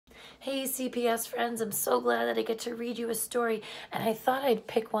Hey CPS friends, I'm so glad that I get to read you a story, and I thought I'd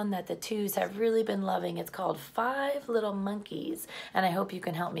pick one that the twos have really been loving. It's called Five Little Monkeys, and I hope you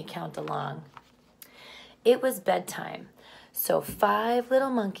can help me count along. It was bedtime, so 5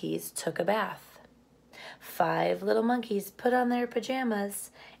 little monkeys took a bath. 5 little monkeys put on their pajamas,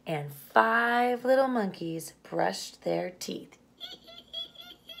 and 5 little monkeys brushed their teeth.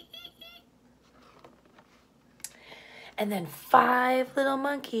 And then 5 little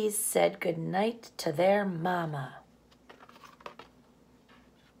monkeys said goodnight to their mama.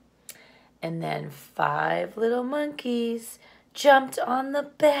 And then 5 little monkeys jumped on the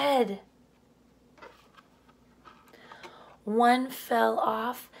bed. One fell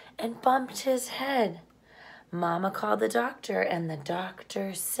off and bumped his head. Mama called the doctor, and the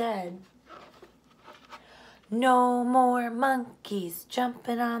doctor said, "No more monkeys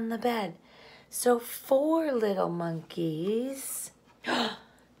jumping on the bed." So 4 little monkeys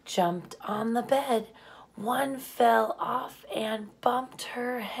jumped on the bed. One fell off and bumped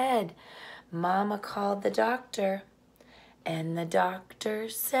her head. Mama called the doctor, and the doctor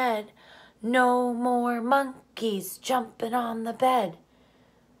said, "No more monkeys jumping on the bed."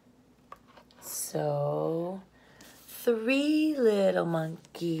 So 3 little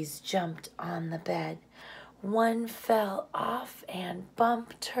monkeys jumped on the bed. One fell off and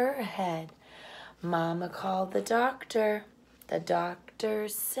bumped her head. Mama called the doctor. The doctor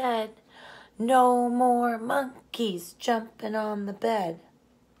said, "No more monkeys jumping on the bed."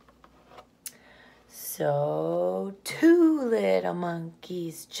 So 2 little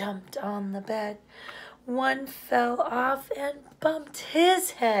monkeys jumped on the bed. One fell off and bumped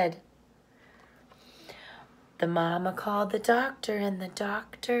his head. The mama called the doctor, and the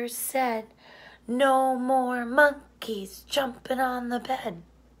doctor said, "No more monkeys jumping on the bed."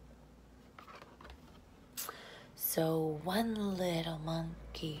 So 1 little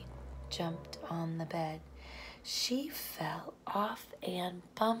monkey jumped on the bed. She fell off and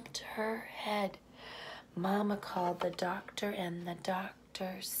bumped her head. Mama called the doctor, and the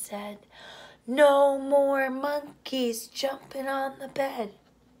doctor said, "No more monkeys jumping on the bed."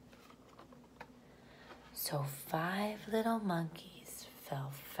 So 5 little monkeys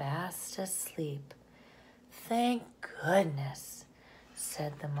fell fast asleep. "Thank goodness,"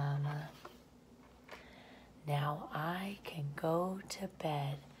 said the mama. "Now I can go to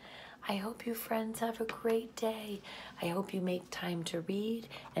bed." I hope you friends have a great day. I hope you make time to read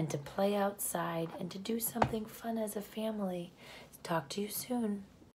and to play outside and to do something fun as a family. Talk to you soon.